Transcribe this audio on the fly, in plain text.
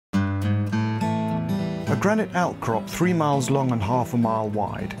A granite outcrop 3 miles long and half a mile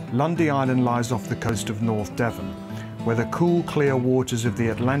wide, Lundy Island lies off the coast of North Devon, where the cool, clear waters of the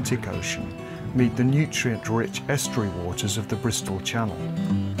Atlantic Ocean meet the nutrient-rich estuary waters of the Bristol Channel.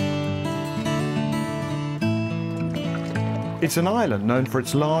 It's an island known for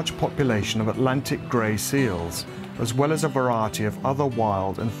its large population of Atlantic grey seals, as well as a variety of other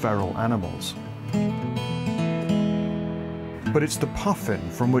wild and feral animals. But it's the puffin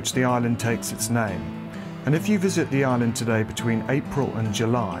from which the island takes its name. And if you visit the island today between April and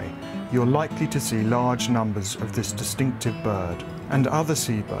July, you're likely to see large numbers of this distinctive bird and other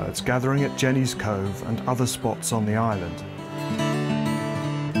seabirds gathering at Jenny's Cove and other spots on the island.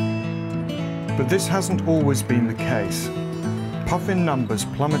 But this hasn't always been the case. Puffin numbers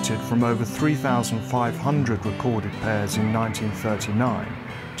plummeted from over 3,500 recorded pairs in 1939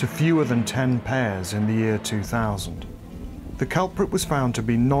 to fewer than 10 pairs in the year 2000. The culprit was found to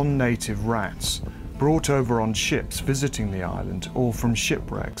be non-native rats, brought over on ships visiting the island or from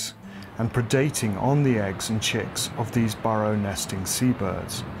shipwrecks, and predating on the eggs and chicks of these burrow-nesting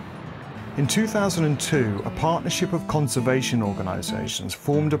seabirds. In 2002, a partnership of conservation organisations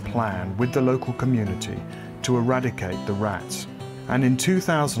formed a plan with the local community to eradicate the rats, and in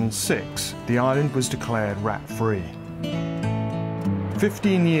 2006, the island was declared rat-free.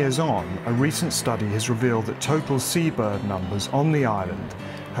 15 years on, a recent study has revealed that total seabird numbers on the island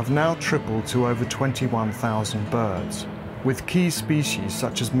have now tripled to over 21,000 birds, with key species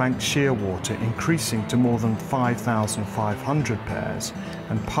such as Manx shearwater increasing to more than 5,500 pairs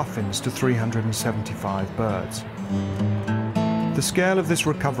and puffins to 375 birds. The scale of this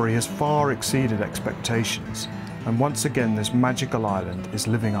recovery has far exceeded expectations, and once again this magical island is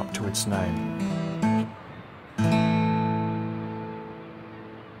living up to its name.